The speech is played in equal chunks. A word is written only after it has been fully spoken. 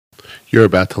You're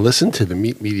about to listen to the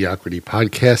Meet Mediocrity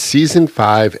Podcast, Season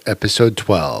 5, Episode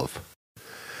 12.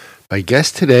 My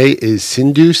guest today is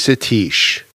Sindhu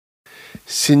Satish.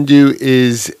 Sindhu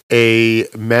is a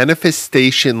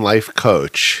manifestation life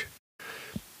coach,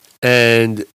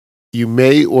 and you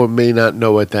may or may not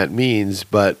know what that means,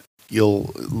 but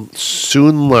you'll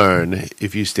soon learn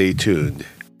if you stay tuned.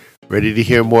 Ready to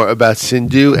hear more about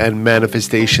Sindhu and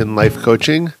manifestation life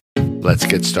coaching? Let's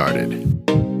get started.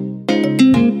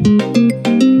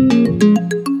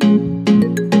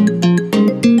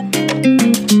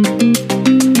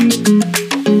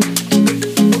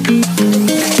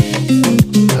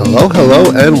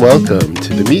 Hello, and welcome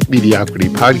to the Meet Mediocrity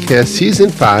Podcast, Season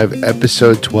 5,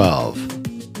 Episode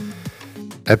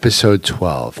 12. Episode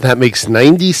 12. That makes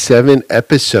 97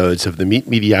 episodes of the Meet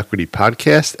Mediocrity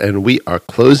Podcast, and we are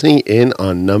closing in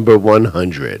on number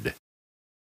 100.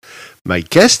 My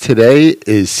guest today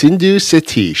is Sindhu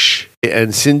Satish,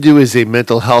 and Sindhu is a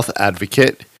mental health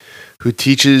advocate who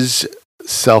teaches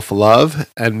self-love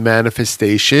and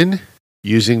manifestation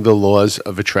using the laws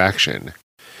of attraction.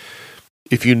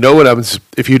 If you know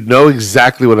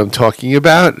exactly what I'm talking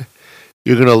about,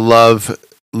 you're going to love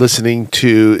listening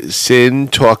to Sin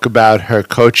talk about her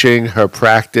coaching, her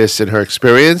practice, and her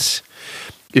experience.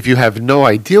 If you have no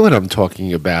idea what I'm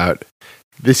talking about,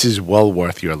 this is well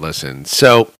worth your listen.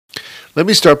 So let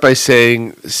me start by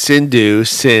saying Sindhu,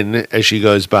 Sin, as she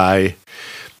goes by,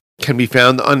 can be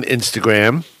found on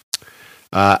Instagram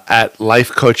at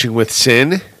Life Coaching with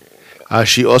Sin.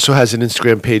 She also has an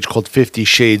Instagram page called 50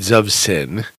 Shades of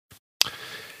Sin.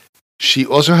 She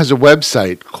also has a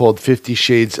website called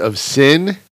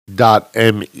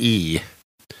 50shadesofsin.me.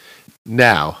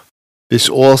 Now, this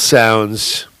all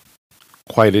sounds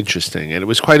quite interesting, and it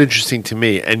was quite interesting to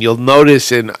me. And you'll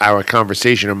notice in our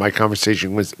conversation, or my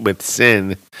conversation with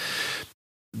Sin,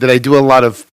 that I do a lot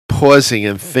of pausing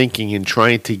and thinking and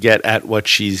trying to get at what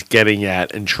she's getting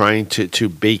at and trying to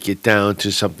bake it down to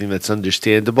something that's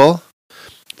understandable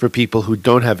for people who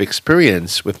don't have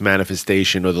experience with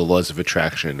manifestation or the laws of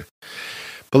attraction.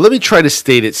 But let me try to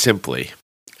state it simply.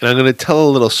 And I'm going to tell a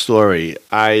little story.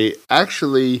 I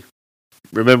actually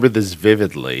remember this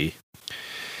vividly.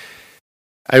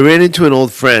 I ran into an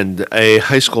old friend, a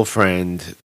high school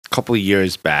friend, a couple of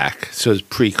years back. So it was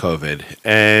pre-COVID.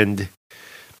 And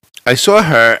I saw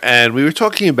her, and we were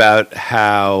talking about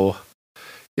how,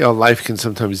 life can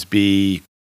sometimes be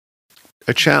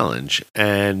a challenge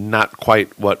and not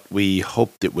quite what we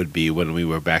hoped it would be when we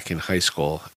were back in high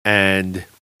school. And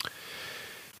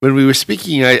when we were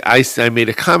speaking, I made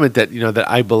a comment that, that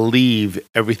I believe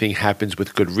everything happens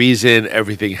with good reason.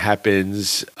 Everything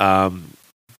happens,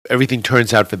 everything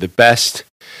turns out for the best.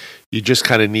 You just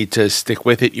kind of need to stick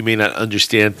with it. You may not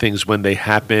understand things when they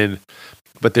happen,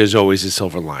 but there's always a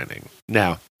silver lining.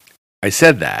 Now, I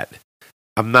said that.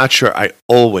 I'm not sure I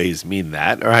always mean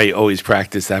that, or I always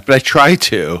practice that, but I try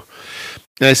to.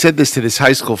 And I said this to this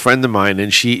high school friend of mine,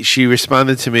 and she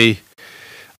responded to me,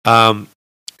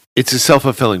 it's a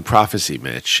self-fulfilling prophecy,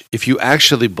 Mitch. If you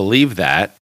actually believe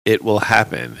that, it will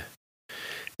happen.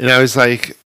 And I was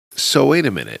like, so wait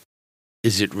a minute.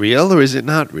 Is it real or is it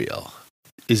not real?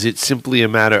 Is it simply a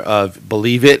matter of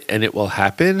believe it and it will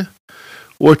happen?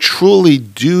 Or truly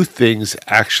do things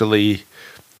actually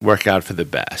work out for the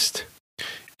best?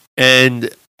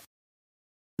 And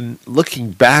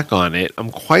looking back on it,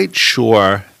 I'm quite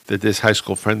sure that this high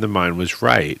school friend of mine was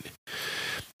right.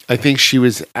 I think she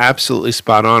was absolutely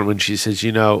spot on when she says,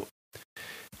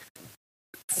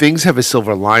 things have a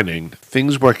silver lining.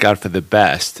 Things work out for the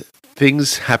best.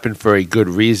 Things happen for a good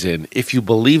reason if you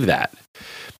believe that.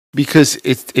 Because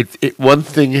one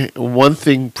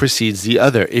thing precedes the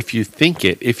other. If you think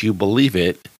it, if you believe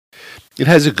it, it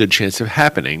has a good chance of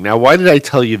happening. Now, why did I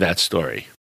tell you that story?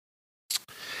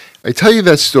 I tell you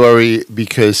that story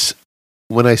because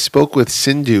when I spoke with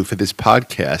Sindhu for this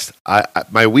podcast,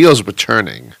 my wheels were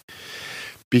turning,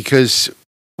 because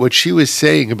what she was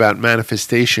saying about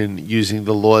manifestation using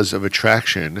the laws of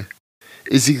attraction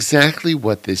is exactly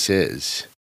what this is.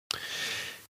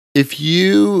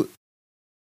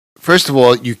 First of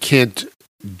all, you can't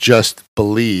just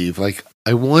believe, like,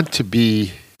 I want to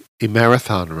be a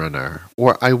marathon runner,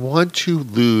 or I want to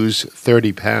lose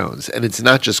 30 pounds, and it's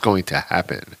not just going to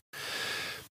happen.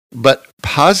 But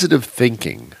positive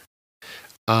thinking,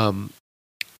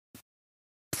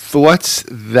 thoughts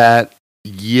that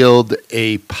yield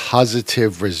a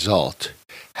positive result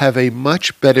have a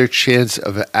much better chance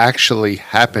of actually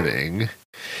happening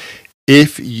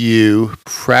if you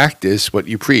practice what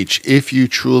you preach, if you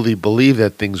truly believe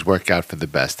that things work out for the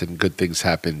best and good things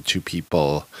happen to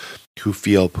people who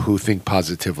think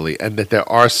positively, and that there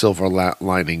are silver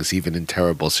linings even in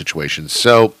terrible situations.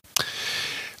 So,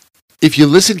 if you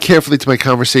listen carefully to my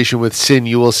conversation with Sin,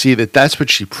 you will see that that's what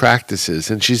she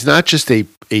practices. And she's not just a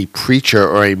preacher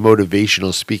or a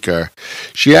motivational speaker.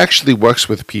 She actually works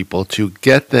with people to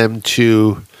get them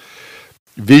to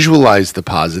visualize the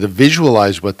positive,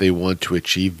 visualize what they want to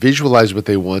achieve, visualize what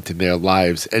they want in their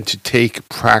lives, and to take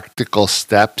practical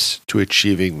steps to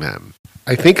achieving them.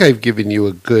 I think I've given you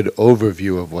a good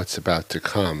overview of what's about to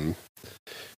come.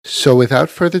 So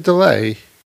without further delay,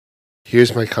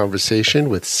 here's my conversation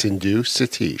with Sindhu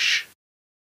Satish.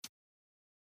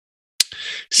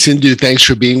 Sindhu, thanks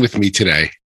for being with me today.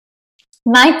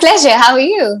 My pleasure. How are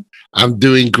you? I'm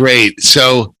doing great.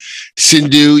 So,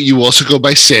 Sindhu, you also go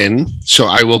by Sin, so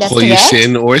I will call you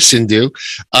Sin or Sindhu.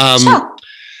 Sure.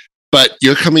 But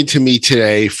you're coming to me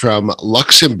today from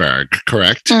Luxembourg,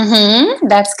 correct? Mm-hmm.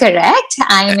 That's correct.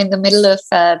 I'm in the middle of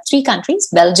 3 countries,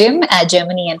 Belgium,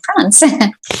 Germany, and France.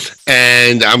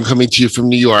 And I'm coming to you from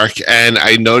New York. And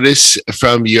I notice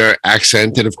from your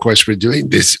accent, and of course we're doing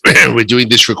this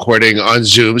recording on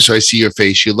Zoom, so I see your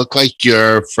face. You look like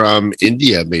you're from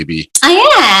India, maybe. I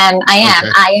am.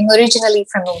 Okay. I am originally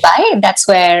from Mumbai. That's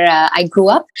where I grew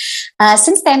up.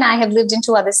 Since then, I have lived in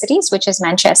 2 other cities, which is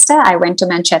Manchester. I went to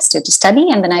Manchester to study,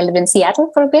 and then I lived in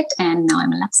Seattle for a bit, and now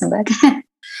I'm in Luxembourg.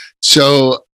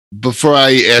 So before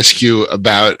I ask you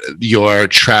about your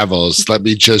travels,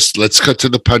 let's cut to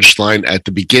the punchline at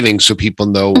the beginning so people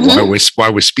know why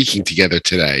we're speaking together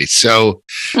today. So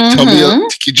tell me,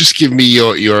 just give me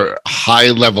your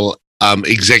high level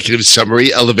executive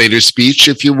summary, elevator speech,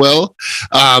 if you will,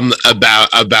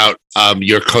 about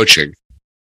your coaching.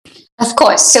 Of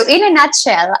course. So in a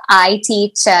nutshell, I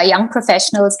teach young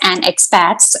professionals and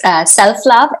expats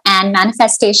self-love and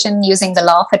manifestation using the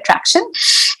law of attraction.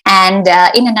 And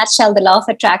in a nutshell, the law of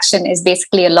attraction is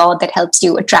basically a law that helps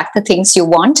you attract the things you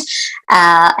want.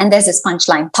 And there's this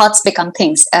punchline, thoughts become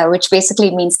things, which basically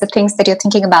means the things that you're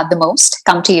thinking about the most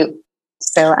come to you.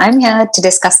 So I'm here to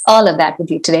discuss all of that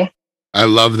with you today. I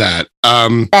love that.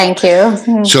 Thank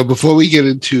you. So before we get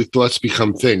into thoughts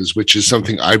become things, which is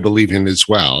something I believe in as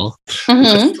well,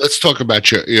 let's talk about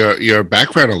your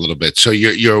background a little bit. So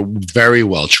you're very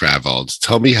well traveled.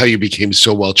 Tell me how you became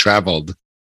so well traveled.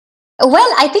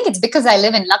 Well, I think it's because I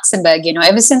live in Luxembourg.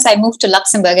 Ever since I moved to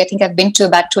Luxembourg, I think I've been to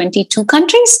about 22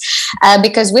 countries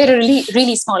because we're a really,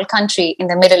 really small country in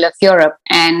the middle of Europe.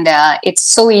 And it's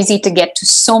so easy to get to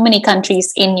so many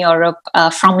countries in Europe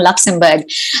from Luxembourg.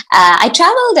 I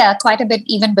traveled quite a bit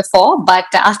even before, but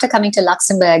after coming to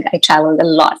Luxembourg, I traveled a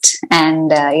lot.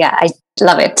 And I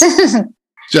love it.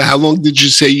 So how long did you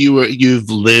say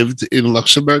you've lived in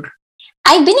Luxembourg?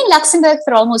 I've been in Luxembourg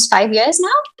for almost 5 years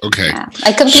now. Okay.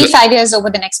 I complete 5 years over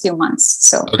the next few months.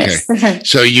 So okay. Yes.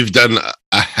 So you've done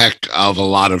a heck of a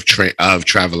lot of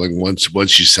traveling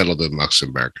once you settled in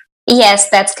Luxembourg. Yes,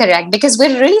 that's correct. Because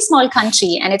we're a really small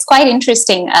country, and it's quite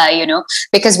interesting,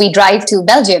 because we drive to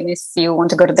Belgium if you want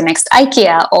to go to the next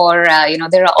IKEA, or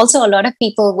there are also a lot of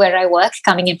people where I work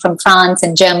coming in from France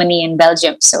and Germany and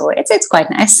Belgium. So it's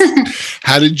quite nice.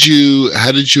 How did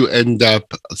you end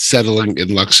up settling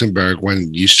in Luxembourg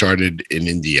when you started in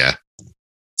India?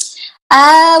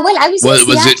 Well, I was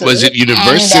in Seattle, was it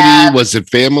university? Was it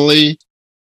family?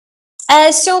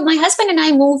 So my husband and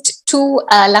I moved to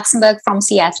Luxembourg from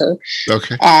Seattle.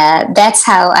 Okay. That's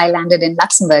how I landed in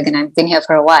Luxembourg, and I've been here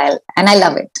for a while, and I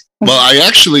love it. Well, I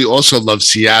actually also love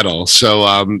Seattle. So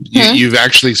you've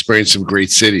actually experienced some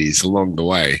great cities along the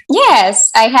way.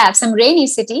 Yes, I have some rainy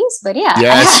cities, but yeah.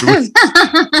 Yes,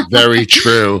 very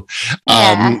true.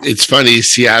 It's funny.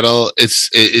 Seattle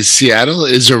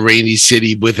is a rainy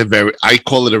city with I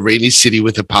call it a rainy city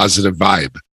with a positive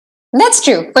vibe. That's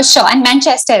true, for sure. And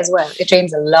Manchester as well. It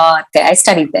rains a lot there. I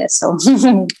studied there, so.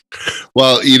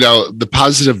 Well, the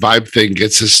positive vibe thing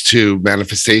gets us to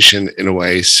manifestation in a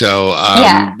way. So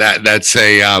that's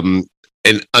an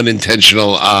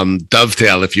unintentional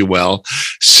dovetail, if you will.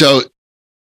 So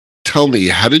tell me,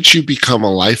 how did you become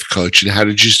a life coach, and how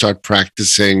did you start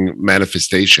practicing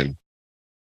manifestation?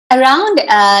 Around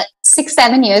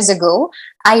 6-7 years ago,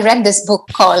 I read this book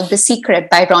called The Secret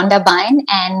by Rhonda Byrne,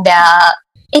 and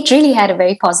it really had a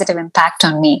very positive impact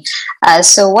on me.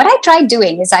 So what I tried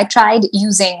doing is I tried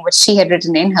using what she had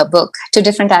written in her book to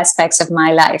different aspects of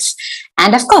my life.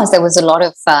 And of course, there was a lot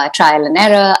of trial and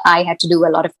error. I had to do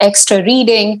a lot of extra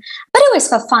reading, but it was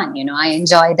for fun. I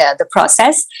enjoyed the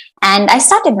process. And I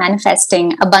started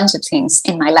manifesting a bunch of things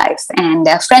in my life. And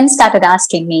friends started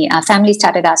asking me, family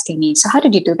started asking me, so how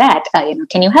did you do that?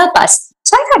 Can you help us?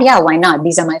 So I thought, yeah, why not?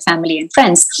 These are my family and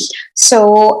friends.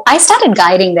 So I started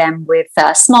guiding them with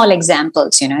small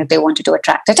examples, if they wanted to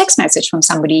attract a text message from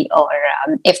somebody, or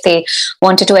if they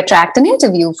wanted to attract an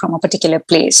interview from a particular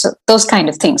place. So those kind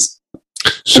of things.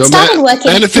 So it started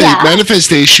working.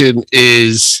 Manifestation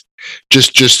is,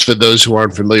 just for those who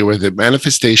aren't familiar with it,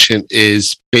 manifestation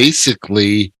is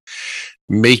basically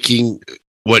making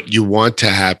what you want to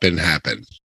happen.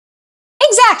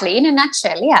 Exactly. In a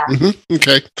nutshell. Yeah. Mm-hmm.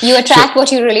 Okay. You attract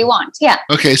what you really want. Yeah.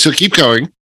 Okay. So keep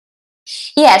going.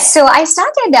 Yes. So I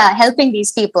started helping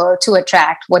these people to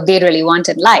attract what they really want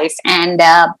in life. And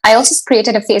I also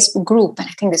created a Facebook group. And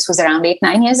I think this was around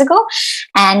 8-9 years ago.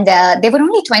 And there were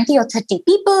only 20 or 30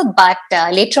 people. But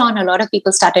later on, a lot of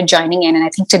people started joining in. And I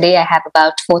think today I have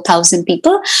about 4,000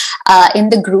 people in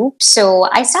the group. So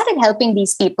I started helping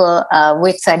these people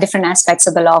with different aspects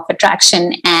of the law of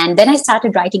attraction. And then I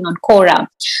started writing on Quora,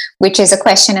 which is a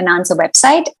question and answer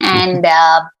website. And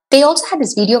they also had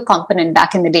this video component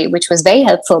back in the day, which was very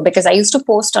helpful because I used to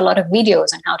post a lot of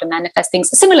videos on how to manifest things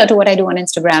similar to what I do on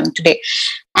Instagram today.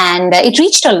 And it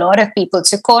reached a lot of people.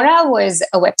 So Quora was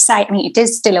a website. I mean, it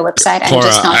is still a website. I'm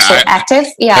just not so active.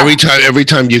 Yeah. Every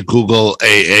time you Google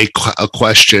a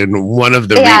question, one of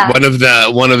the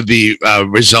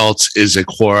results is a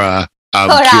Quora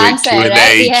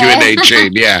Q&A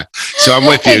chain. Yeah. So I'm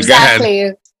with you. Exactly. Go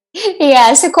ahead.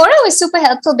 Yeah, so Quora was super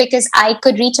helpful because I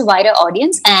could reach a wider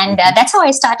audience, and that's how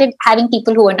I started having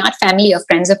people who were not family or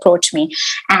friends approach me,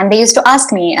 and they used to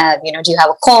ask me, do you have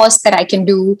a course that I can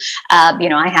do?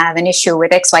 I have an issue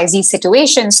with XYZ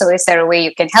situation, so is there a way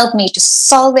you can help me to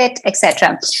solve it,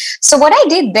 etc. So what I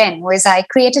did then was I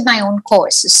created my own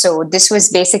course. So this was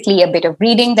basically a bit of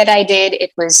reading that I did.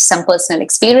 It was some personal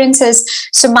experiences.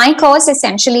 So my course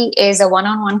essentially is a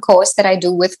one-on-one course that I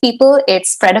do with people.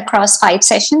 It's spread across 5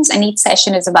 sessions. And each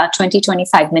session is about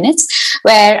 20-25 minutes,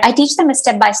 where I teach them a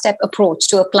step-by-step approach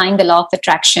to applying the law of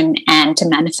attraction and to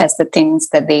manifest the things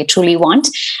that they truly want.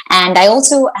 And I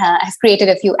also have created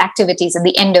a few activities at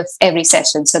the end of every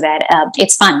session so that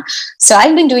it's fun. So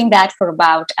I've been doing that for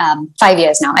about 5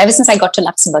 years now. Ever since I got to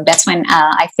Luxembourg, that's when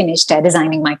I finished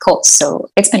designing my course.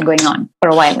 So it's been going on for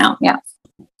a while now. Yeah.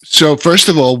 So first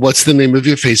of all, what's the name of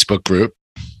your Facebook group?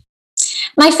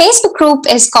 My Facebook group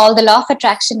is called The Law of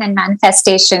Attraction and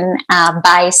Manifestation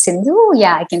by Sindhu.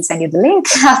 Yeah, I can send you the link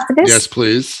after this. Yes,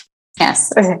 please.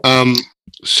 Yes.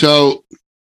 So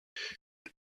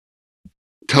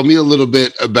tell me a little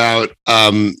bit about,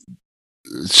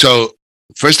 so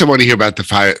first I want to hear about the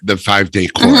 5-day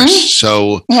course. Mm-hmm.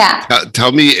 So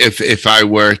tell me if I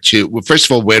were to, well, first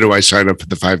of all, where do I sign up for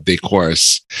the 5-day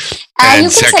course? And you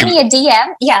can send me a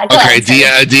DM. Yeah. Okay.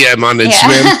 A DM on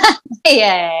Instagram.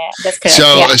 Yeah, that's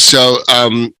correct. So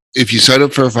if you sign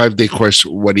up for a 5-day course,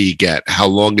 what do you get? How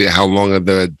long are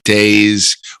the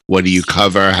days? What do you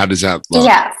cover? How does that look?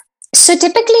 Yeah. So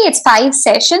typically it's 5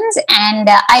 sessions, and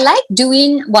I like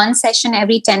doing one session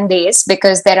every 10 days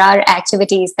because there are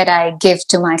activities that I give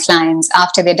to my clients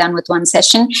after they're done with one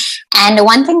session. And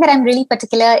one thing that I'm really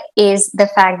particular is the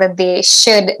fact that they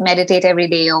should meditate every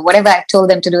day, or whatever I've told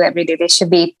them to do every day. They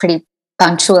should be pretty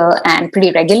punctual and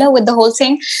pretty regular with the whole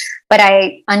thing. But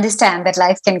I understand that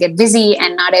life can get busy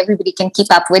and not everybody can keep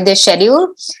up with their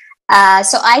schedule.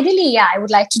 So ideally, I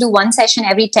would like to do one session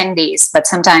every 10 days, but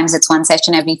sometimes it's one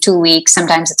session every 2 weeks.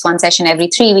 Sometimes it's one session every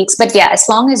 3 weeks. But as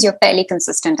long as you're fairly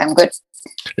consistent, I'm good.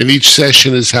 And each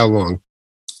session is how long?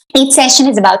 Each session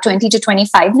is about 20 to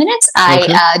 25 minutes.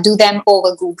 Okay. I do them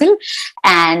over Google.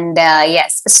 And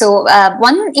yes, so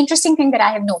one interesting thing that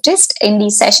I have noticed in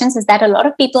these sessions is that a lot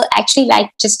of people actually like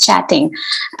just chatting,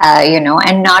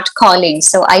 and not calling.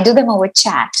 So I do them over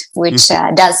chat, which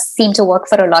does seem to work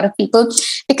for a lot of people,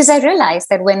 because I realize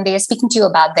that when they are speaking to you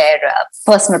about their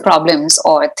personal problems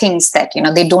or things that,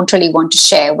 they don't really want to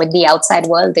share with the outside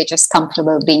world, they're just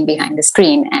comfortable being behind the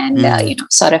screen and,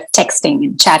 sort of texting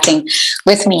and chatting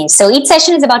with me. So each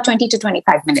session is about 20 to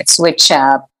 25 minutes, which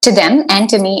to them and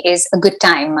to me is a good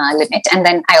time limit. And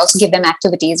then I also give them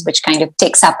activities, which kind of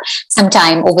takes up some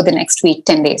time over the next week,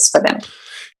 10 days for them.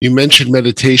 You mentioned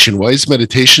meditation. Why is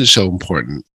meditation so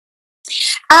important?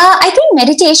 I think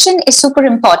meditation is super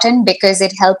important because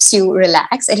it helps you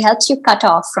relax. It helps you cut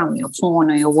off from your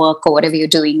phone or your work or whatever you're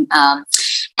doing.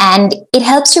 And it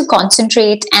helps you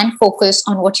concentrate and focus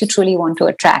on what you truly want to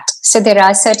attract. So there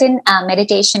are certain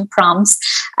meditation prompts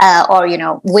or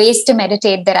ways to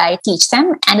meditate that I teach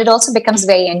them, and it also becomes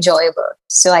very enjoyable.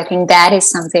 So I think that is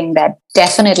something that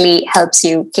definitely helps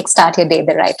you kickstart your day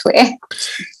the right way.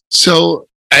 So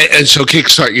And so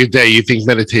kickstart your day. You think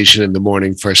meditation in the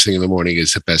morning, first thing in the morning,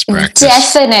 is the best practice?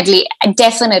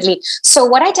 Definitely. So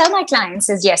what I tell my clients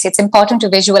is, yes, it's important to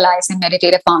visualize and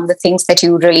meditate upon the things that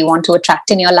you really want to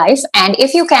attract in your life. And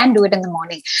if you can do it in the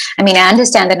morning, I mean, I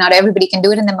understand that not everybody can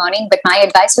do it in the morning, but my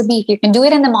advice would be, if you can do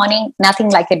it in the morning, nothing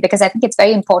like it, because I think it's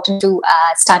very important to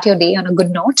start your day on a good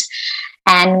note.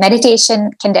 And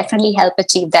meditation can definitely help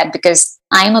achieve that, because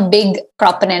I'm a big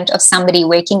proponent of somebody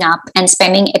waking up and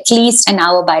spending at least an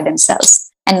hour by themselves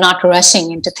and not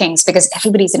rushing into things, because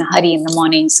everybody's in a hurry in the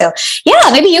morning. So yeah,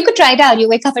 maybe you could try it out. You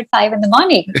wake up at 5 in the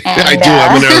morning. And, I do.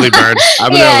 I'm an early bird.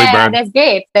 Early bird.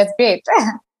 That's great.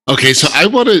 Okay, so I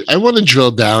want to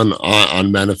drill down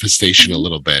on manifestation a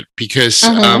little bit, because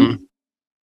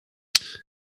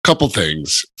couple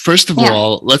things. First of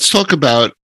all, let's talk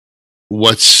about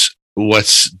what's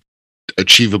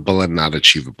achievable and not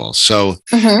achievable. So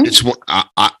it's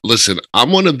listen,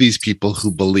 I'm one of these people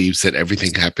who believes that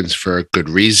everything happens for a good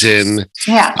reason.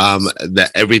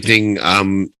 That everything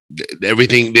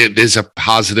there's a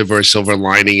positive or a silver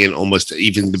lining in almost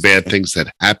even the bad things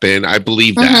that happen. I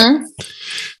believe that.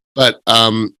 But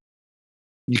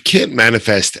you can't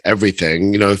manifest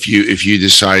everything. You know, if you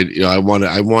decide, you know, I want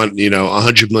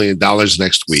 $100 million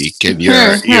next week, and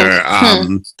you're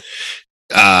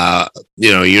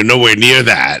you're nowhere near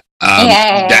that.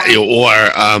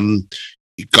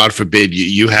 God forbid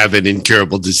you have an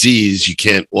incurable disease, you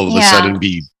can't all of a sudden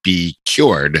be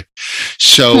cured.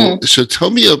 So tell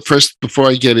me first, before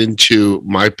I get into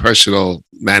my personal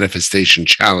manifestation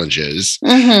challenges,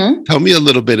 tell me a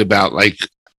little bit about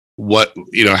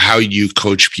how you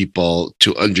coach people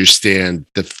to understand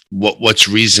what's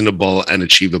reasonable and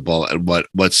achievable and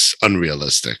what's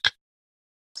unrealistic.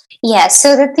 Yeah.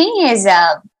 So the thing is,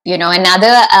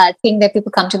 another thing that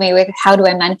people come to me with, how do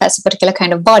I manifest a particular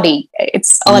kind of body?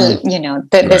 It's all,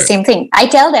 the same thing. I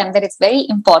tell them that it's very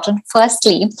important,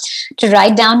 firstly, to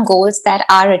write down goals that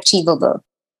are achievable,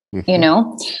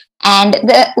 and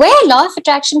where law of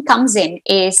attraction comes in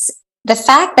is the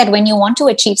fact that when you want to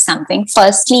achieve something,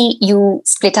 firstly, you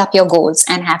split up your goals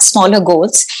and have smaller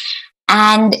goals.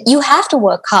 And you have to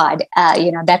work hard.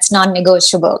 That's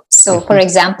non-negotiable. So, for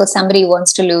example, somebody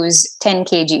wants to lose 10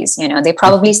 kgs. They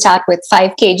probably start with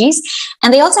 5 kgs,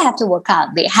 and they also have to work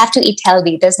out. They have to eat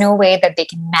healthy. There's no way that they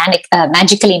can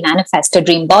magically manifest a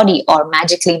dream body or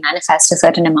magically manifest a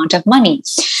certain amount of money.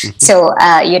 So,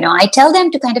 I tell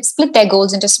them to kind of split their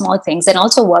goals into small things and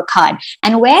also work hard.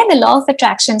 And where the law of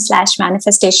attraction /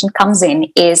 manifestation comes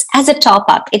in is as a top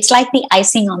up. It's like the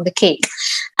icing on the cake.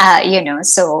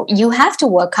 So you have to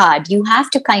work hard. You have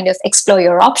to kind of explore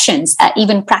your options,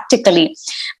 even practically.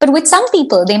 But with some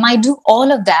people, they might do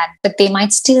all of that, but they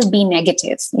might still be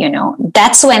negative.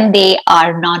 That's when they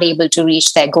are not able to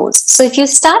reach their goals. So if you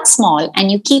start small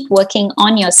and you keep working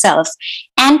on yourself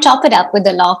and top it up with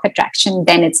the law of attraction,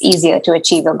 then it's easier to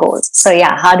achieve your goals. So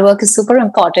yeah, hard work is super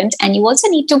important. And you also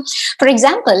need to, for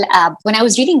example, when I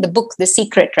was reading the book, The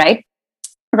Secret, right?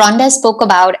 Rhonda spoke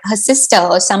about her sister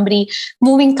or somebody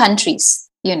moving countries,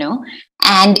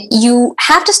 and you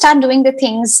have to start doing the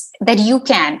things that you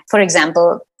can. For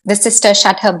example, the sister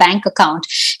shut her bank account.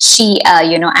 She,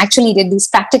 actually did these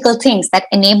practical things that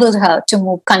enabled her to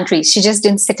move countries. She just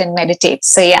didn't sit and meditate.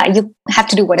 So yeah, you have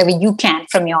to do whatever you can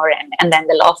from your end. And then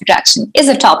the law of attraction is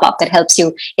a top up that helps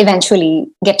you eventually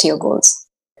get to your goals.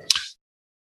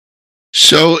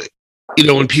 So,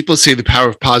 when people say the power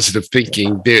of positive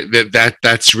thinking,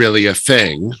 that's really a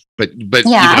thing. But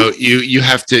you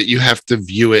have to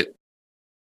view it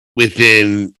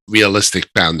within realistic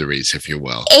boundaries, if you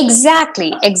will.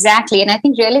 Exactly. And I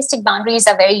think realistic boundaries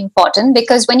are very important,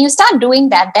 because when you start doing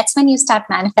that, that's when you start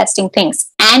manifesting things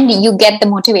and you get the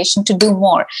motivation to do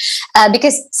more.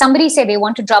 Because somebody say they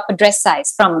want to drop a dress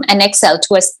size from an XL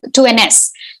to an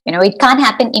S. It can't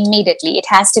happen immediately. It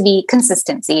has to be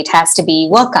consistency. It has to be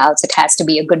workouts. It has to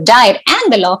be a good diet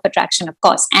and the law of attraction, of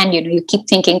course. And, you keep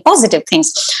thinking positive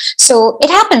things. So it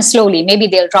happens slowly. Maybe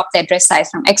they'll drop their dress size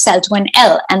from XL to an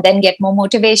L and then get more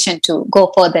motivation to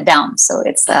go further down. So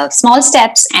it's small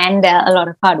steps and a lot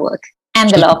of hard work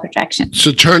and the law of attraction.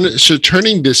 So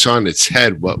turning this on its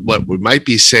head, what we might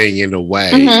be saying in a way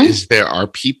is there are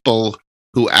people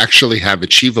who actually have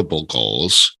achievable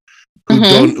goals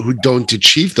who don't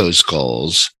achieve those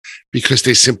goals because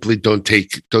they simply don't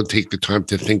take the time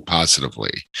to think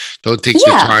positively. Don't take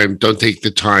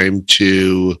the time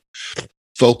to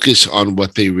focus on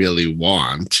what they really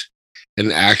want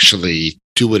and actually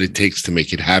do what it takes to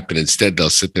make it happen. Instead, they'll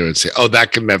sit there and say, "Oh,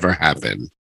 that can never happen,"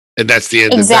 and that's the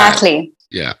end. Exactly. Of that.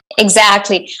 Yeah.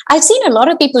 Exactly. I've seen a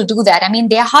lot of people do that. I mean,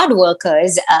 they're hard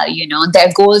workers,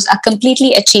 their goals are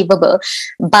completely achievable,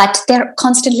 but they're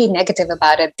constantly negative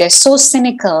about it. They're so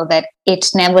cynical that it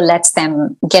never lets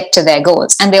them get to their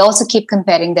goals. And they also keep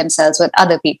comparing themselves with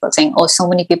other people, saying, oh, so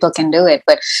many people can do it,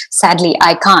 but sadly,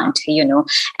 I can't.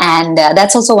 And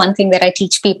that's also one thing that I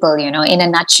teach people, in a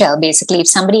nutshell. Basically, if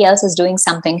somebody else is doing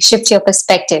something, shift your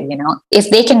perspective. If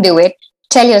they can do it,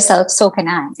 tell yourself, so can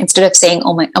I, instead of saying,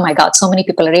 oh my God, so many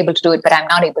people are able to do it, but I'm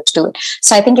not able to do it.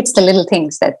 So I think it's the little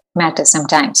things that matter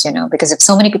sometimes, because if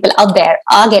so many people out there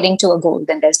are getting to a goal,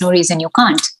 then there's no reason you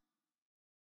can't.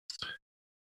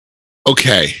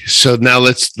 Okay. So now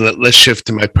let's shift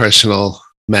to my personal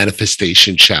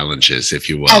manifestation challenges, if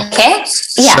you will. Okay.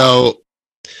 Yeah. So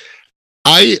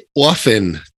I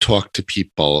often talk to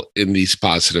people in these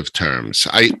positive terms.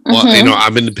 I'm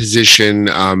in a position,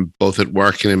 both at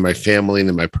work and in my family and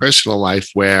in my personal life,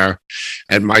 where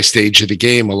at my stage of the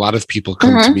game, a lot of people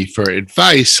come to me for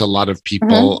advice. A lot of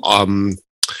people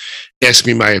ask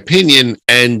me my opinion,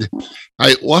 and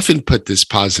I often put this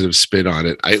positive spin on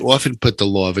it. I often put the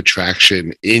law of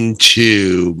attraction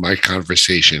into my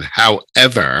conversation.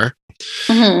 However,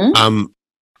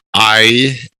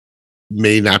 I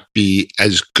may not be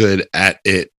as good at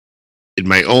it in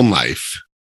my own life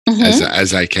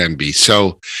as I can be.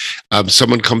 So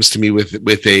someone comes to me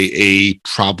with a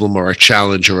problem or a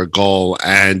challenge or a goal,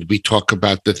 and we talk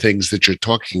about the things that you're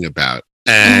talking about.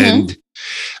 And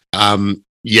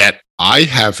yet I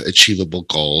have achievable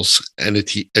goals and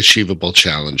achievable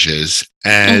challenges,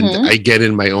 and I get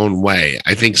in my own way.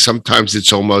 I think sometimes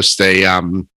it's almost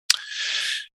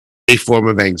a form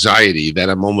of anxiety that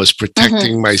I'm almost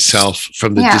protecting myself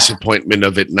from the disappointment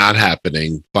of it not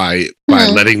happening by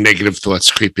letting negative thoughts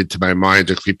creep into my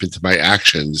mind or creep into my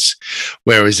actions.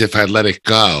 Whereas if I let it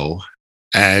go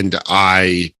and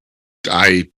I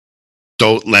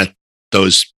don't let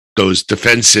those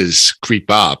defenses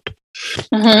creep up,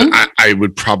 I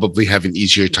would probably have an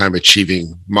easier time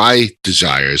achieving my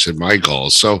desires and my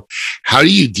goals. So how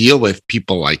do you deal with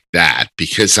people like that?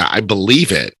 Because I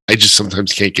believe it. I just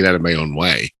sometimes can't get out of my own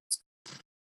way.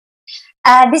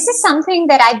 This is something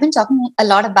that I've been talking a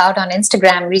lot about on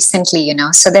Instagram recently,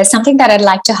 So there's something that I'd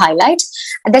like to highlight.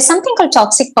 There's something called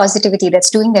toxic positivity that's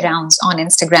doing the rounds on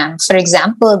Instagram. For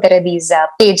example, there are these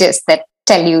pages that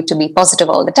tell you to be positive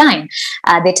all the time.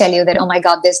 They tell you that, oh my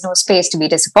God, there's no space to be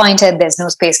disappointed. There's no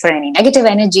space for any negative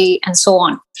energy and so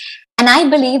on. And I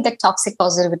believe that toxic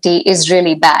positivity is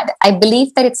really bad. I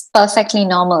believe that it's perfectly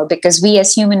normal because we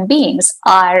as human beings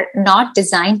are not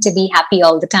designed to be happy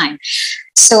all the time.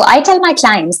 So I tell my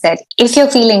clients that if you're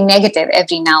feeling negative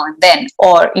every now and then,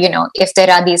 or, if there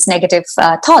are these negative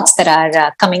thoughts that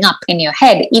are coming up in your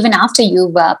head, even after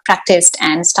you've practiced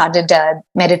and started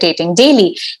meditating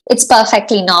daily, it's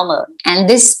perfectly normal. And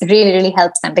this really, really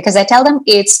helps them because I tell them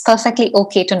it's perfectly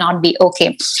okay to not be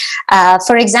okay.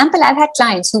 For example, I've had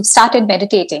clients who've started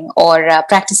meditating or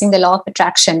practicing the law of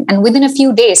attraction, and within a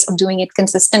few days of doing it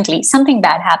consistently, something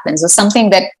bad happens or something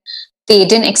that they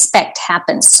didn't expect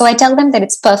happens. So I tell them that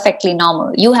it's perfectly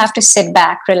normal. You have to sit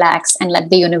back, relax, and let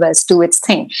the universe do its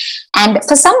thing. And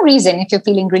for some reason, if you're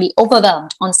feeling really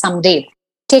overwhelmed on some day,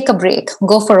 take a break,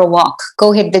 go for a walk,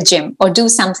 go hit the gym, or do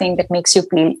something that makes you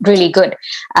feel really good.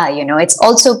 It's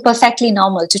also perfectly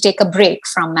normal to take a break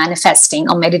from manifesting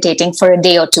or meditating for a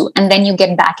day or two, and then you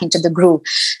get back into the groove.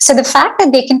 So the fact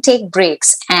that they can take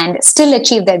breaks and still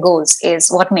achieve their goals is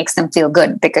what makes them feel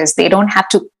good because they don't have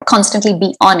to constantly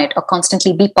be on it or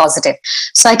constantly be positive.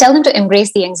 So I tell them to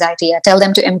embrace the anxiety. I tell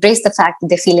them to embrace the fact that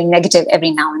they're feeling negative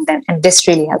every now and then. And this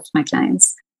really helps my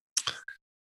clients.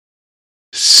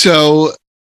 So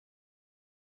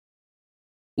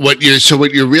let me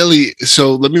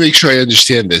make sure I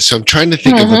understand this. So I'm trying to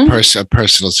think of a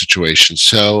personal situation.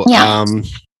 So,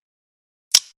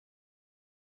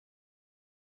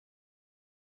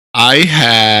 I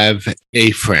have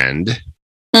a friend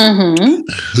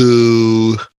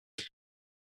who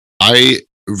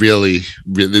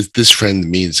this friend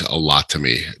means a lot to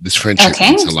me. This friendship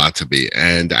means a lot to me.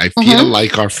 And I feel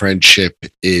like our friendship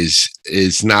is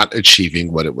not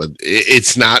achieving what it would.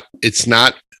 It's not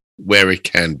where it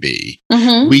can be.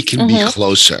 We can be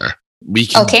closer. We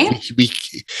can.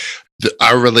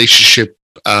 Our relationship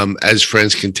as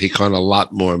friends can take on a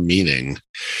lot more meaning.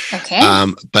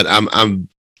 But I'm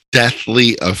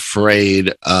deathly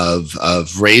afraid of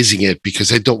raising it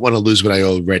because I don't want to lose what I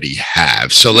already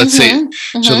have. So let's say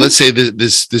that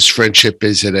this friendship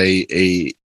is at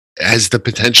has the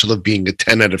potential of being a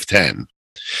 10 out of 10.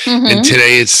 And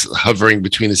today it's hovering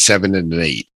between a 7 and an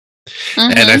 8.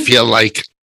 And I feel like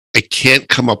I can't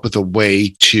come up with a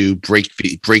way to break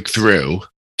through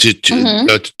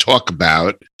to talk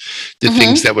about the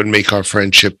things that would make our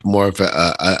friendship more of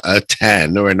a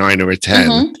 10 or a 9 or a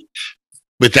 10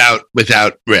 without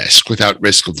risk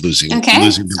of losing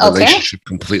the relationship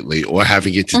completely or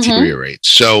having it deteriorate.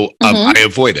 So I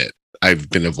avoid it.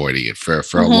 I've been avoiding it for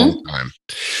a long time.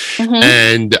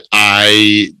 And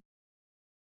I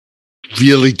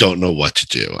really don't know what to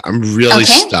do. I'm really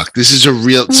stuck. This is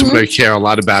someone I care a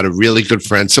lot about, a really good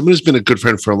friend, someone who's been a good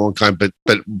friend for a long time, but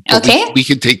we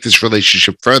can take this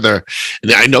relationship further.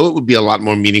 And I know it would be a lot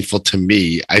more meaningful to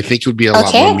me. I think it would be a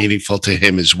lot more meaningful to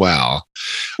him as well.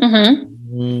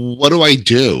 What do I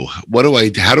do? How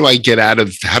do I get out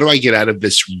of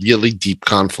this really deep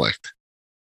conflict?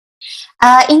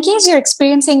 In case you're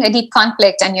experiencing a deep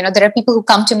conflict, and there are people who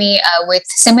come to me with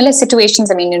similar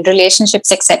situations, in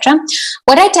relationships, etc.,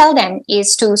 what I tell them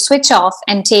is to switch off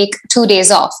and take 2 days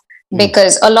off.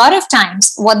 Because a lot of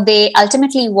times what they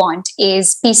ultimately want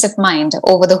is peace of mind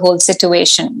over the whole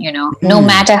situation, no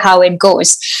matter how it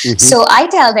goes. So I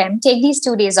tell them, take these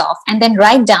 2 days off and then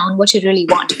write down what you really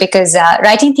want, because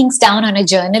writing things down on a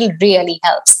journal really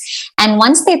helps. And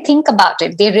once they think about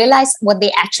it, they realize what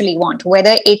they actually want,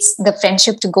 whether it's the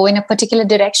friendship to go in a particular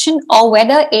direction or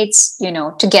whether it's,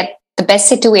 to get the best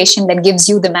situation that gives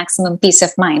you the maximum peace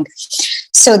of mind.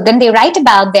 So then they write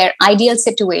about their ideal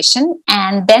situation,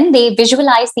 and then they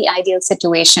visualize the ideal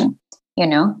situation,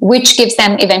 which gives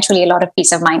them eventually a lot of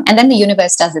peace of mind. And then the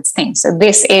universe does its thing. So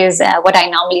this is what I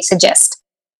normally suggest.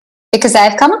 Because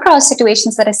I've come across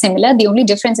situations that are similar. The only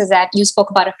difference is that you spoke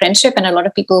about a friendship, and a lot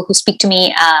of people who speak to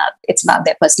me, it's about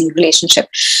their personal relationship.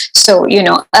 So,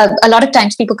 a lot of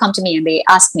times people come to me and they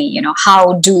ask me,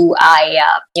 how do I,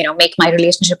 make my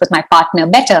relationship with my partner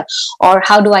better? Or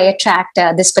how do I attract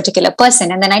this particular person?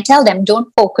 And then I tell them,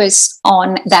 don't focus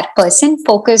on that person,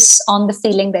 focus on the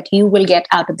feeling that you will get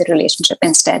out of the relationship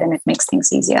instead, and it makes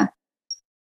things easier.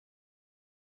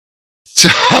 So...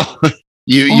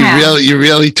 You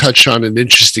really touch on an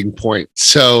interesting point.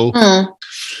 So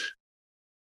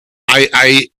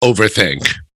I overthink.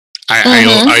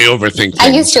 I overthink things. I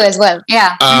used to as well.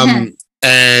 Yeah.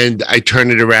 And I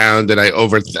turn it around and I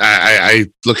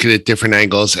look at it at different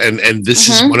angles, and this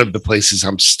is one of the places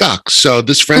I'm stuck. So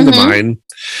this friend of mine,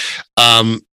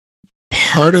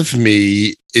 part of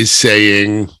me is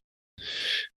saying,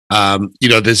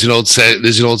 there's an old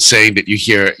saying that you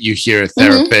hear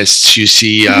therapists, you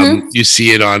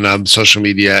see it on social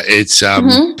media. It's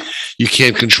you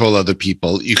can't control other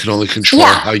people. You can only control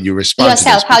how you respond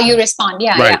yourself, how you respond.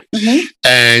 Yeah. Right. Yeah.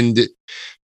 And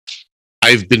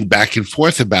I've been back and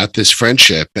forth about this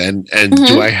friendship, and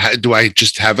do I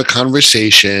just have a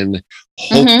conversation,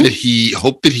 hope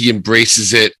that he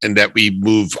embraces it and that we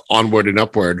move onward and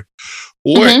upward,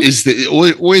 or is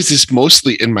this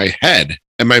mostly in my head?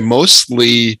 Am I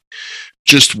mostly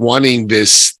just wanting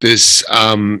this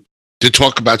to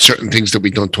talk about certain things that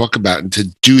we don't talk about and to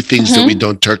do things that we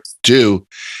don't do?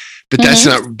 But that's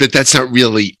not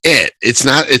really it. It's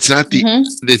not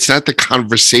the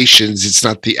conversations. It's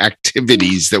not the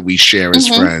activities that we share as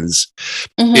friends.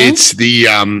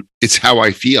 It's how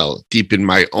I feel deep in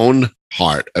my own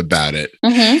heart about it.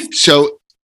 So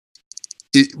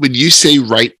when you say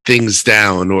write things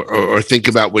down or think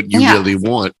about what you really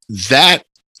want, that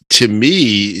to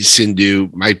me, Sindhu,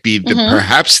 might be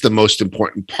perhaps the most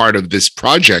important part of this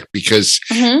project, because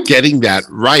getting that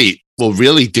right will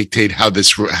really dictate how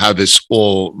this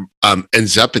all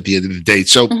ends up at the end of the day.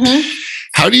 So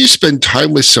how do you spend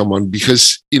time with someone?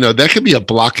 Because, that could be a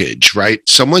blockage, right?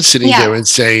 Someone sitting there and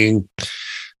saying,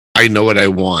 I know what I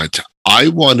want. I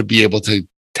want to be able to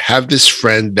have this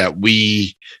friend that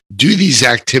we do these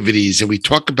activities and we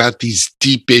talk about these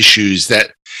deep issues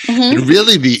that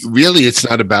really it's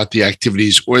not about the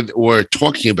activities or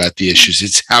talking about the issues.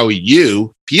 It's how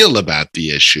you feel about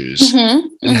the issues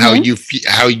and how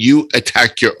you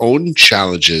attack your own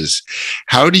challenges.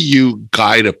 How do you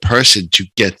guide a person to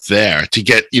get there, to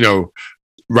get,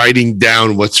 writing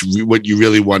down what you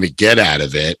really want to get out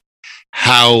of it?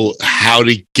 How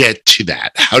to get to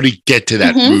that? How to get to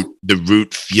that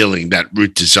root feeling, that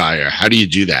root desire? How do you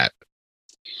do that?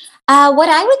 What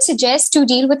I would suggest to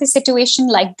deal with a situation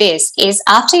like this is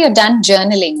after you're done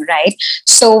journaling, right?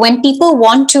 So when people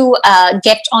want to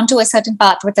get onto a certain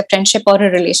path with a friendship or a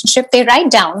relationship, they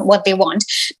write down what they want.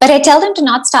 But I tell them to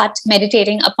not start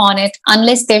meditating upon it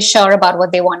unless they're sure about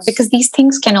what they want, because these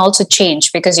things can also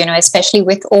change. Because, especially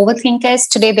with overthinkers,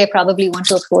 today they probably want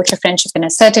to approach a friendship in a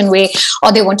certain way,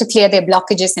 or they want to clear their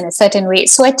blockages in a certain way.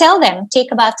 So I tell them,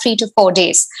 take about 3 to 4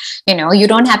 days. You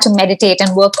don't have to meditate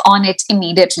and work on it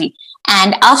immediately.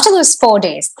 And after those 4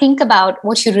 days, think about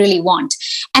what you really want.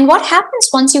 And what happens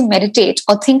once you meditate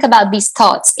or think about these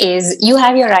thoughts is you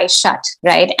have your eyes shut,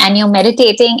 right? And you're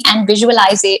meditating and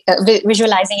visualizing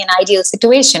an ideal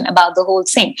situation about the whole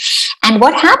thing. And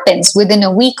what happens within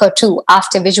a week or two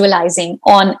after visualizing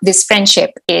on this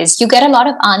friendship is you get a lot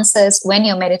of answers when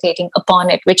you're meditating upon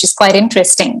it, which is quite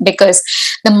interesting because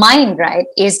the mind, right,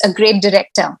 is a great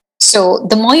director. So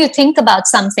the more you think about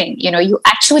something, you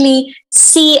actually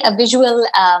see a visual,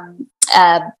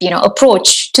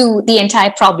 approach to the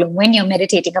entire problem when you're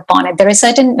meditating upon it. There are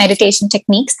certain meditation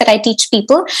techniques that I teach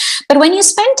people, but when you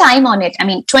spend time on it,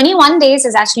 21 days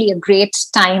is actually a great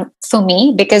time for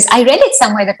me because I read it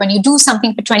somewhere that when you do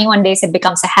something for 21 days, it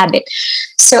becomes a habit.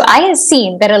 So I have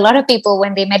seen that a lot of people,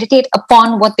 when they meditate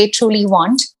upon what they truly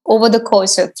want over the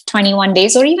course of 21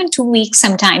 days or even 2 weeks,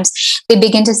 sometimes they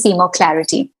begin to see more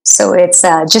clarity. So it's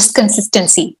just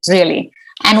consistency, really.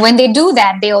 And when they do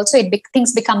that,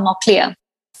 things become more clear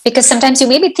because sometimes you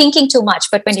may be thinking too much,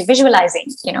 but when you're visualizing,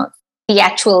 the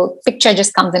actual picture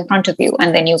just comes in front of you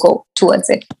and then you go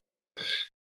towards it.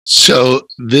 So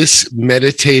this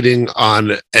meditating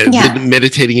and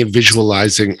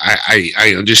visualizing,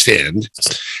 I understand.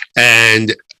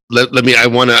 And I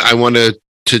want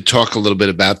to talk a little bit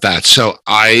about that. So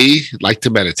I like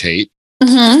to meditate.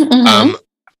 Mm-hmm, mm-hmm.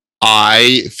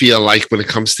 I feel like when it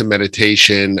comes to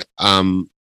meditation, I'm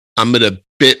in a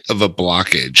bit of a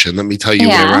blockage, and let me tell you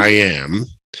where I am.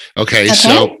 Okay.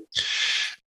 So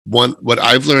what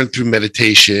I've learned through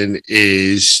meditation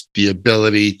is the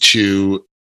ability to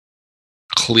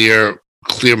clear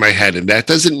my head, and that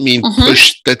doesn't mean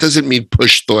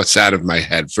push thoughts out of my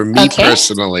head. For me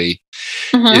personally,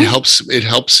 it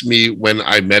helps me when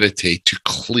I meditate to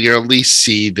clearly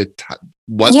see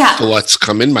what thoughts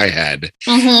come in my head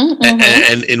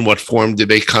and in what form do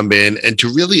they come in, and to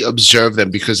really observe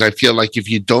them, because I feel like if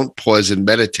you don't pause and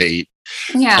meditate,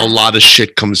 a lot of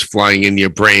shit comes flying in your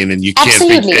brain and you can't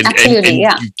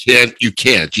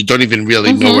you don't even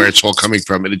really know where it's all coming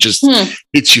from, and it just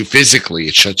hits you physically,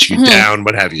 it shuts you down,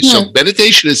 what have you. So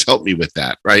meditation has helped me with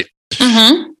that, right?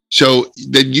 So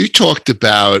then you talked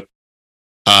about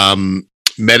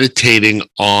meditating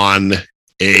on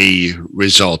a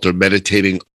result or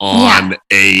meditating on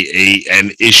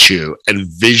an issue and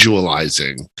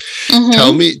visualizing.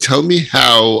 Tell me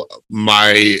how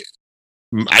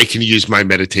I can use my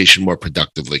meditation more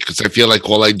productively, because I feel like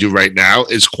all I do right now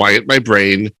is quiet my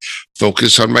brain,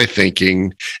 focus on my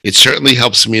thinking. It certainly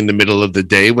helps me in the middle of the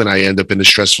day when I end up in a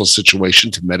stressful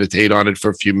situation to meditate on it for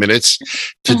a few minutes,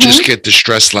 to just get the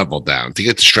stress level down, to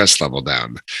get the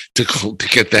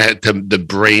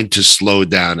brain to slow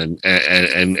down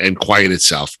and quiet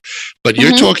itself. But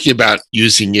you're talking about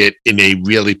using it in a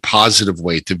really positive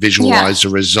way to visualize a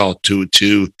result,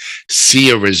 to see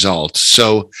a result.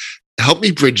 So help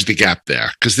me bridge the gap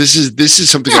there, because this is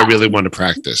something I really want to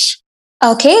practice.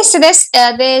 Okay, so there's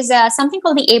something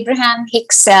called the Abraham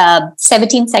Hicks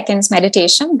 17 seconds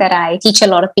meditation that I teach a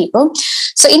lot of people.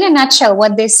 So in a nutshell,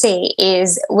 what they say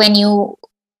is when you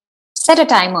set a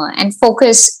timer and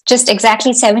focus just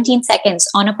exactly 17 seconds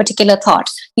on a particular thought,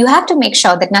 you have to make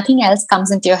sure that nothing else comes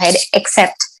into your head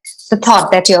except the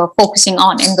thought that you're focusing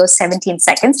on in those 17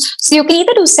 seconds. So you can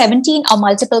either do 17 or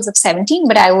multiples of 17,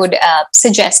 but I would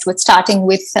suggest with starting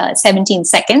with 17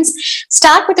 seconds.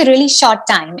 Start with a really short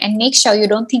time and make sure you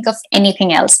don't think of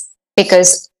anything else,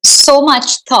 because so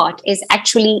much thought is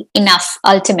actually enough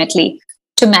ultimately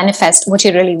to manifest what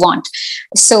you really want.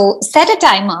 So set a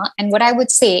timer. And what I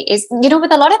would say is,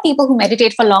 with a lot of people who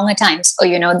meditate for longer times, or,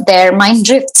 their mind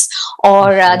drifts,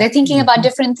 or they're thinking about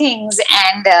different things,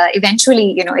 and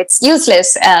eventually, it's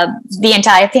useless, the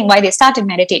entire thing, why they started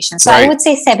meditation. So I would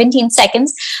say 17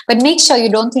 seconds, but make sure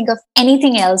you don't think of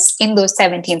anything else in those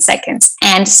 17 seconds.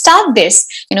 And start this,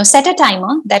 set a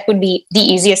timer. That would be the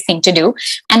easiest thing to do.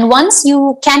 And once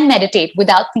you can meditate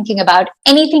without thinking about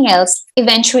anything else,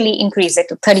 eventually increase it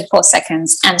to 34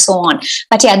 seconds and so on.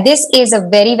 But this is a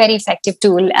very, very effective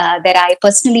tool that I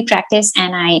personally practice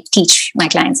and I teach my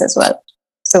clients as well.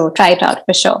 So try it out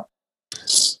for sure.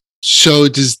 So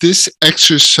does this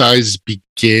exercise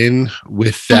begin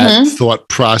with that thought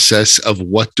process of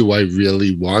what do I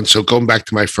really want? So going back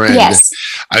to my friend,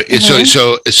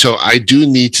 so I do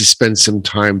need to spend some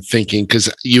time thinking,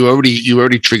 because you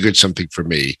already triggered something for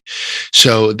me.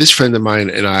 So this friend of mine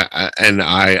and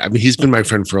I mean, he's been my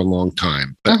friend for a long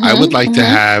time, but I would like to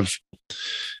have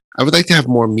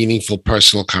more meaningful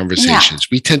personal conversations.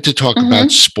 We tend to talk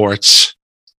about sports.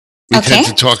 We tend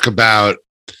to talk about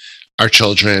our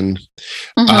children.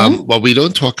 What we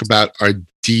don't talk about are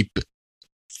deep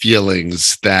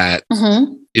feelings that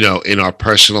in our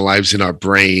personal lives, in our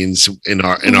brains, in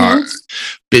our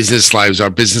business lives. Our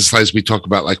business lives, we talk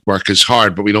about like work is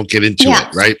hard, but we don't get into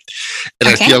it, right? And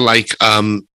I feel like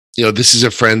this is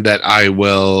a friend that I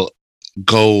will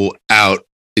go out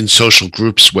in social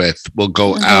groups with. We'll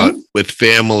go out with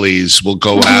families. We'll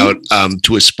go out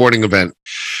to a sporting event,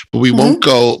 but we won't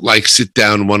go like sit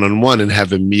down one-on-one and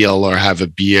have a meal or have a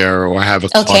beer or have a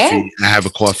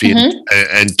coffee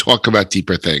and talk about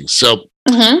deeper things. So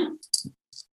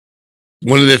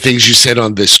one of the things you said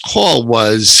on this call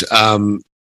was,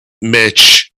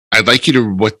 Mitch, I'd like you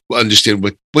to understand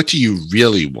what do you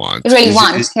really want?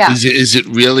 Is it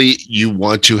really you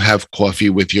want to have coffee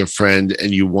with your friend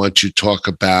and you want to talk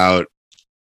about,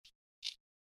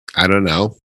 I don't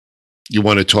know, you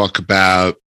want to talk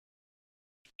about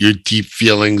your deep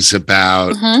feelings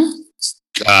about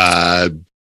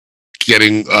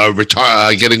getting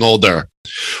older,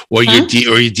 or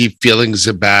your deep feelings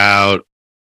about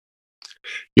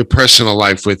your personal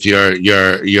life with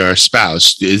your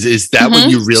spouse? Is that what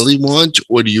you really want,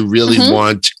 or do you really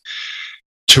want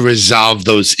to resolve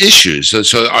those issues?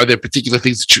 So are there particular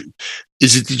things that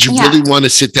did you really want to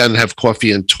sit down and have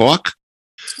coffee and talk?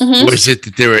 Or is it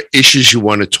that there are issues you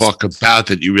want to talk about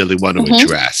that you really want to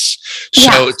address?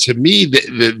 So to me,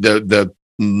 the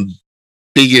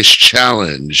biggest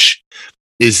challenge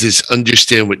is this: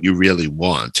 understand what you really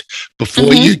want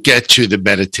before you get to the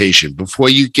meditation, before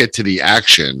you get to the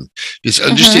action. This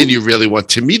understand you really want.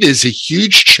 To me, there's a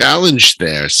huge challenge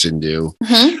there, Sindhu.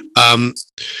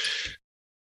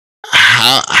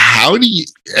 How do you?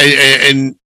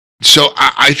 And so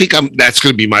I think that's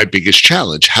going to be my biggest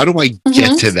challenge. How do I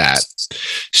get to that?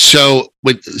 So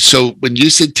when you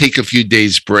said take a few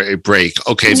days break,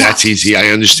 okay, that's easy. I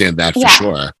understand that for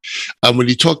sure. When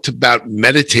you talked about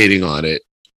meditating on it,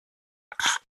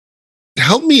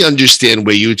 help me understand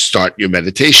where you would start your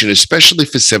meditation, especially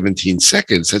for 17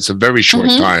 seconds. That's a very short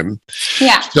time.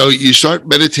 Yeah. So you start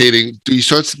meditating. Do you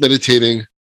start meditating?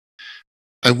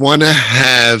 I want to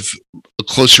have a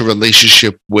closer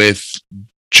relationship with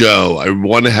Joe. I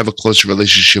want to have a closer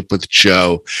relationship with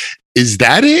Joe. Is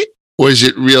that it? Or is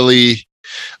it really,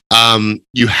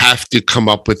 you have to come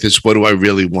up with this, what do I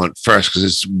really want first? Because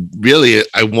it's really,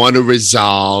 I want to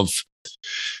resolve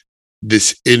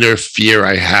this inner fear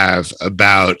I have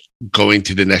about going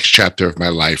to the next chapter of my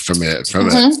life from a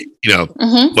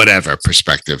whatever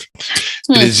perspective.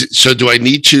 So do I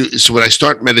need to, so when I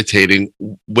start meditating,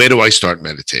 where do I start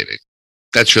meditating?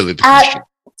 That's really the question.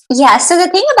 Yeah. So the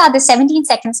thing about the 17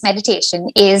 seconds meditation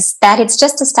is that it's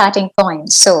just a starting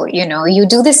point. So, you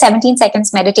do the 17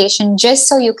 seconds meditation just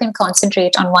so you can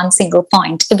concentrate on one single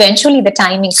point. Eventually the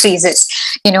time increases,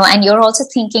 and you're also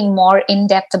thinking more in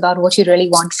depth about what you really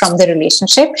want from the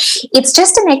relationship. It's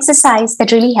just an exercise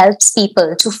that really helps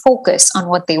people to focus on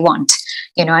what they want,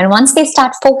 and once they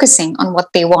start focusing on what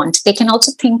they want, they can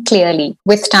also think clearly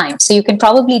with time. So you can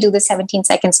probably do the 17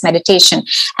 seconds meditation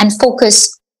and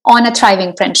focus on a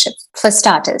thriving friendship for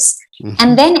starters.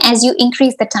 And then as you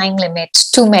increase the time limit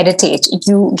to meditate,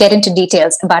 you get into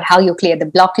details about how you clear the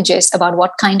blockages, about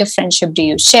what kind of friendship do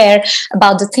you share,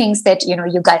 about the things that,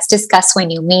 you guys discuss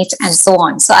when you meet, and so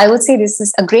on. So I would say this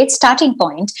is a great starting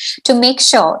point to make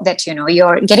sure that,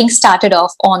 you're getting started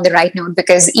off on the right note,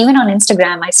 because even on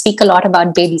Instagram, I speak a lot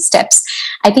about baby steps.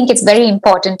 I think it's very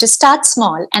important to start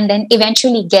small and then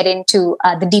eventually get into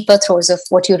the deeper throes of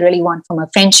what you really want from a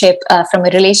friendship, from a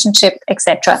relationship,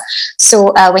 etc.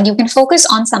 So when you can focus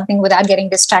on something without getting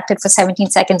distracted for 17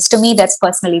 seconds, to me, that's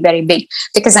personally very big,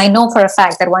 because I know for a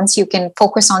fact that once you can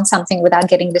focus on something without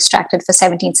getting distracted for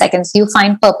 17 seconds, you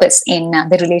find purpose in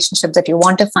the relationship that you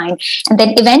want to find. And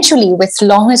then eventually, with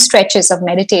longer stretches of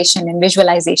meditation and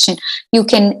visualization, you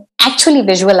can actually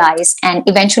visualize and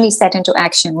eventually set into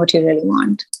action what you really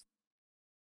want.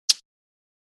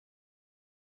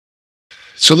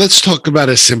 So let's talk about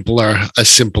a simpler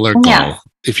goal,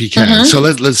 if you can.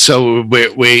 So so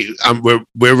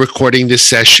we're recording this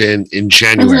session in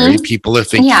January. People are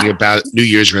thinking about New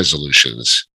Year's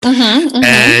resolutions.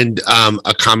 And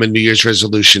a common New Year's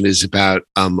resolution is about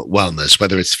wellness,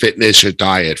 whether it's fitness or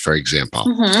diet, for example.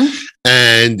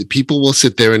 And people will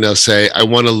sit there and they'll say, I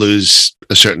want to lose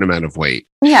a certain amount of weight.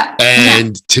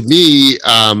 And to me,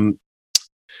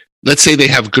 let's say they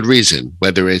have good reason,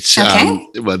 whether it's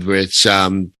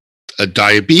a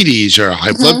diabetes or a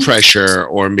high blood pressure,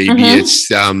 or maybe it's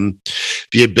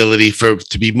the ability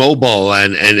to be mobile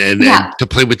and to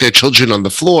play with their children on the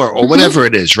floor, or whatever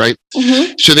it is, right?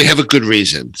 So they have a good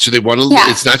reason. So they want to.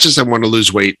 It's not just I want to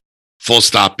lose weight, full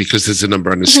stop, because there's a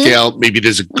number on the scale. Maybe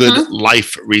there's a good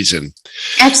life reason.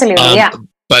 Absolutely,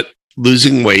 But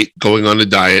losing weight, going on a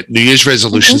diet, New Year's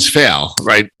resolutions fail,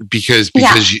 right? Because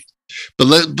but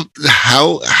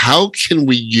how can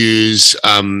we use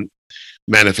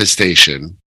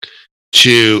manifestation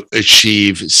to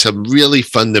achieve some really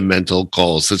fundamental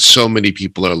goals that so many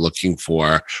people are looking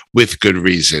for with good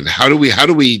reason? How do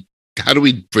we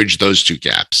bridge those two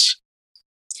gaps?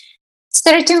 So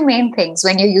there are two main things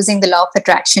when you're using the law of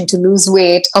attraction to lose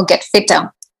weight or get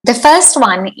fitter. The first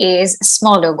one is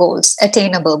smaller goals,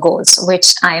 attainable goals,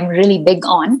 which I am really big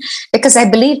on, because I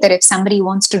believe that if somebody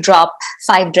wants to drop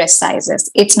 5 dress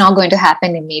sizes, it's not going to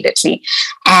happen immediately.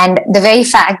 And the very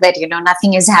fact that,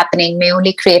 nothing is happening may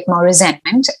only create more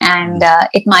resentment, and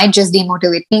it might just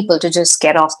demotivate people to just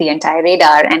get off the entire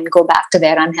radar and go back to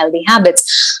their unhealthy habits.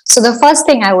 So the first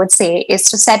thing I would say is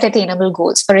to set attainable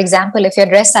goals. For example, if your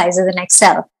dress size is an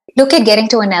XL, look at getting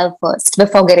to an L first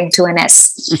before getting to an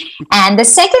S. And the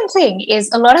second thing is,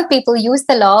 a lot of people use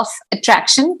the law of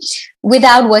attraction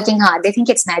without working hard. They think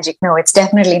it's magic. No, it's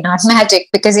definitely not magic,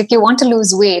 because if you want to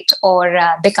lose weight or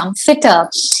become fitter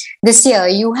this year,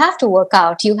 you have to work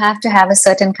out. You have to have a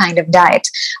certain kind of diet.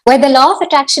 Where the law of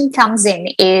attraction comes in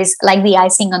is like the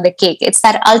icing on the cake. It's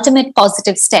that ultimate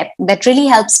positive step that really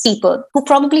helps people who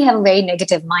probably have a very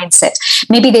negative mindset.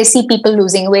 Maybe they see people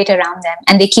losing weight around them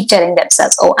and they keep telling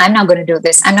themselves, oh, I'm not going to do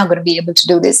this. I'm not going to be able to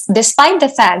do this, despite the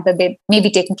fact that they may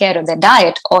be taking care of their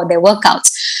diet or their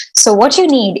workouts. So what you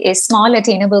need is small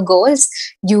attainable goals.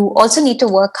 You also need to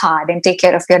work hard and take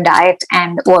care of your diet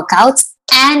and workouts,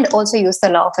 and also use the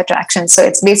law of attraction. So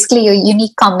it's basically a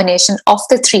unique combination of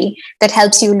the three that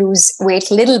helps you lose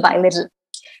weight little by little.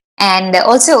 And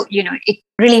also, it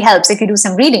really helps if you do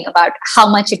some reading about how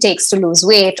much it takes to lose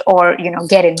weight or,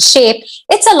 get in shape.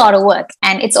 It's a lot of work.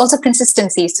 And it's also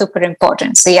consistency is super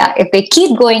important. So yeah, if they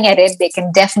keep going at it, they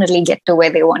can definitely get to where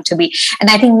they want to be. And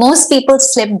I think most people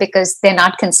slip because they're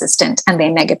not consistent and they're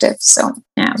negative. So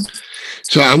yeah.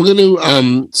 So I'm going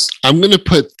to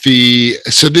put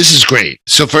so this is great.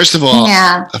 So first of all,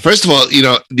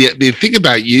 the thing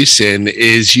about you, Sin,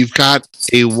 is you've got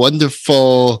a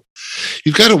wonderful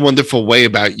way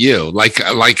about you. Like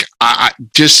I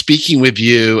just speaking with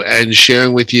you and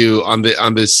sharing with you on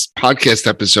this podcast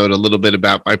episode a little bit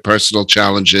about my personal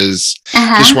challenges,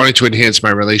 just wanting to enhance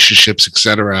my relationships,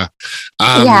 etc.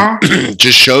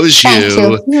 Just shows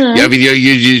you. I mean,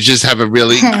 you just have a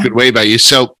really good way about you.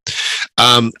 So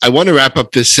I want to wrap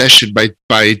up this session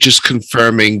by just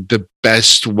confirming the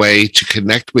best way to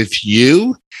connect with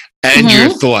you and your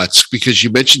thoughts, because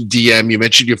you mentioned DM, you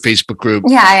mentioned your Facebook group.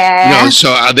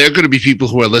 So are there going to be people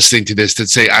who are listening to this that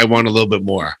say, I want a little bit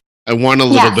more. I want a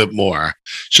little bit more.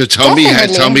 So tell me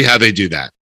how they do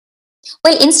that.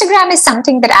 Well, Instagram is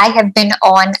something that I have been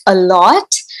on a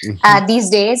lot.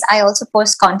 These days, I also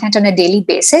post content on a daily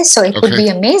basis. So it would be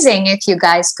amazing if you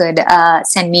guys could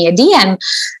send me a DM,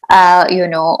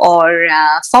 or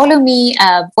follow me,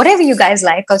 whatever you guys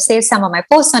like, or save some of my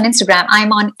posts on Instagram.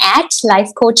 I'm on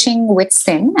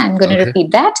 @LifeCoachingWithSin. I'm going to repeat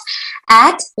that.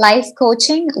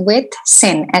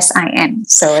 @LifeCoachingWithSin, SIN.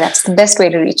 So that's the best way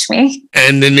to reach me.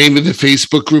 And the name of the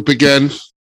Facebook group again?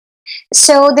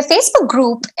 So the Facebook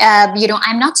group,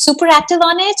 I'm not super active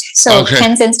on it. So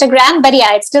hence Instagram, but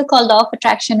yeah, it's still called Law of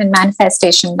Attraction and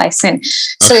Manifestation by Sin.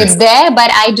 So it's there,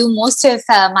 but I do most of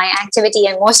my activity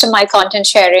and most of my content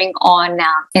sharing on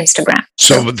Instagram.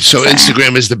 So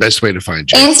Instagram is the best way to find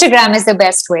you. Instagram is the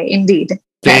best way, indeed.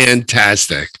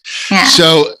 Fantastic. Yeah.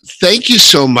 So thank you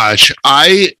so much.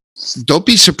 Don't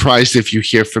be surprised if you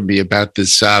hear from me about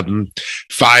this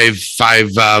five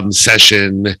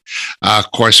session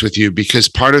course with you, because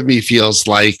part of me feels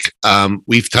like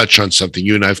we've touched on something.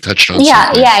 You and I've touched on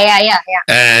something. Yeah.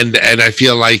 And I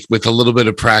feel like with a little bit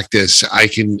of practice, I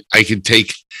can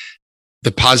take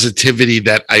the positivity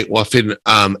that I often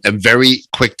am very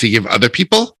quick to give other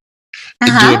people,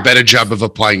 and do a better job of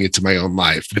applying it to my own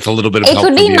life with a little bit of help. It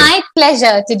would be my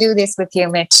pleasure to do this with you,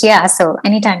 Mitch. Yeah, so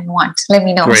anytime you want, let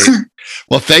me know. Great.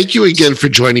 Well, thank you again for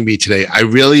joining me today. I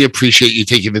really appreciate you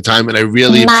taking the time, and I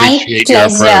really appreciate your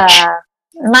approach.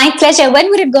 My pleasure. When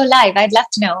would it go live? I'd love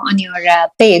to know on your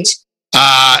page.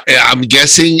 I'm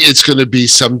guessing it's going to be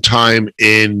sometime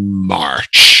in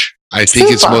March. I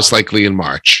think it's most likely in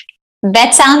March.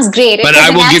 That sounds great. But I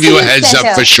will give you a heads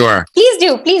up for sure. Please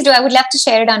do. I would love to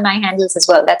share it on my handles as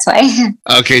well. That's why.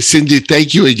 Okay, Cindy,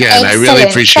 thank you again. Excellent. I really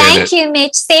appreciate it. Thank you,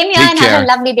 Mitch. Same here, and have a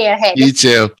lovely day ahead. You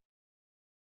too.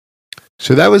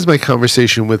 So that was my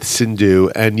conversation with Sindhu,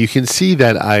 and you can see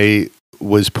that I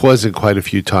was pausing quite a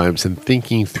few times and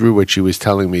thinking through what she was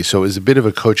telling me. So it was a bit of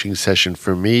a coaching session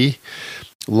for me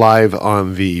live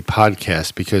on the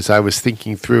podcast, because I was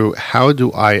thinking through, how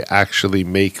do I actually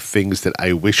make things that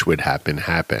I wish would happen?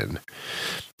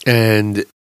 And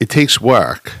it takes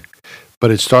work,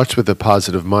 but it starts with a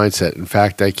positive mindset. In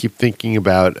fact, I keep thinking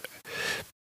about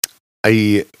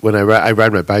I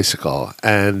ride my bicycle,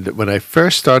 and when I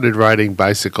first started riding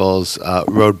bicycles,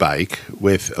 road bike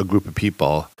with a group of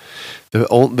people,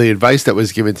 the advice that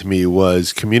was given to me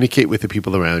was communicate with the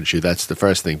people around you. That's the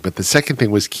first thing. But the second thing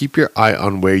was keep your eye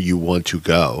on where you want to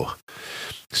go.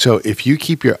 So if you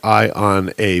keep your eye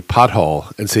on a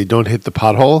pothole and say, don't hit the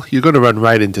pothole, you're going to run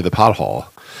right into the pothole.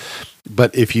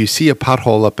 But if you see a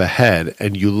pothole up ahead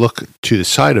and you look to the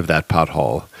side of that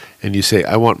pothole and you say,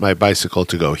 I want my bicycle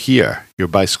to go here, your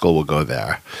bicycle will go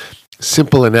there.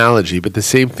 Simple analogy, but the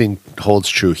same thing holds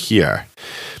true here.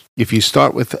 If you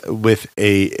start with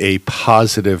a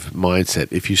positive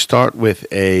mindset, if you start with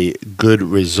a good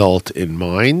result in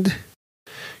mind,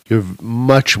 you're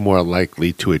much more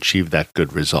likely to achieve that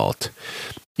good result.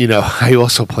 You know, I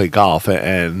also play golf,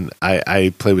 and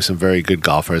I play with some very good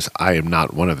golfers. I am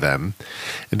not one of them.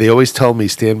 And they always tell me,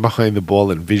 stand behind the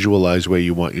ball and visualize where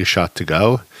you want your shot to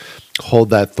go. Hold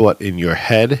that thought in your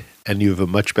head, and you have a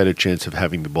much better chance of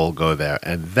having the ball go there.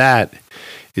 And that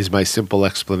is my simple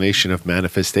explanation of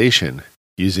manifestation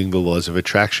using the laws of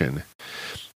attraction.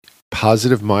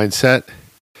 Positive mindset,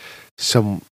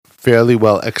 some fairly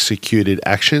well executed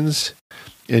actions,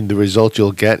 and the result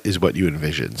you'll get is what you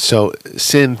envision. So,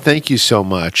 Sin, thank you so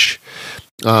much.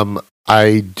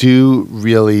 I do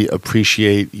really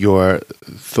appreciate your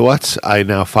thoughts. I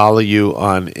now follow you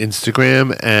on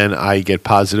Instagram, and I get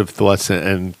positive thoughts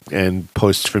and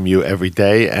posts from you every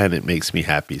day, and it makes me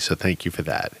happy. So thank you for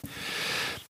that.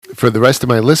 For the rest of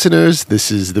my listeners,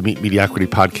 this is the Meet Mediocrity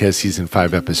Podcast, Season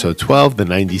 5, Episode 12, the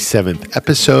 97th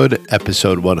episode.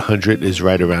 Episode 100 is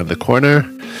right around the corner.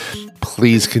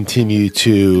 Please continue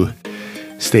to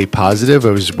stay positive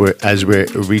as we're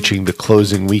reaching the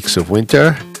closing weeks of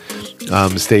winter.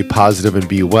 Stay positive and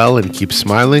be well and keep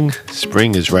smiling.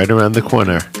 Spring is right around the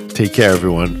corner. Take care,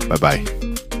 everyone. Bye-bye.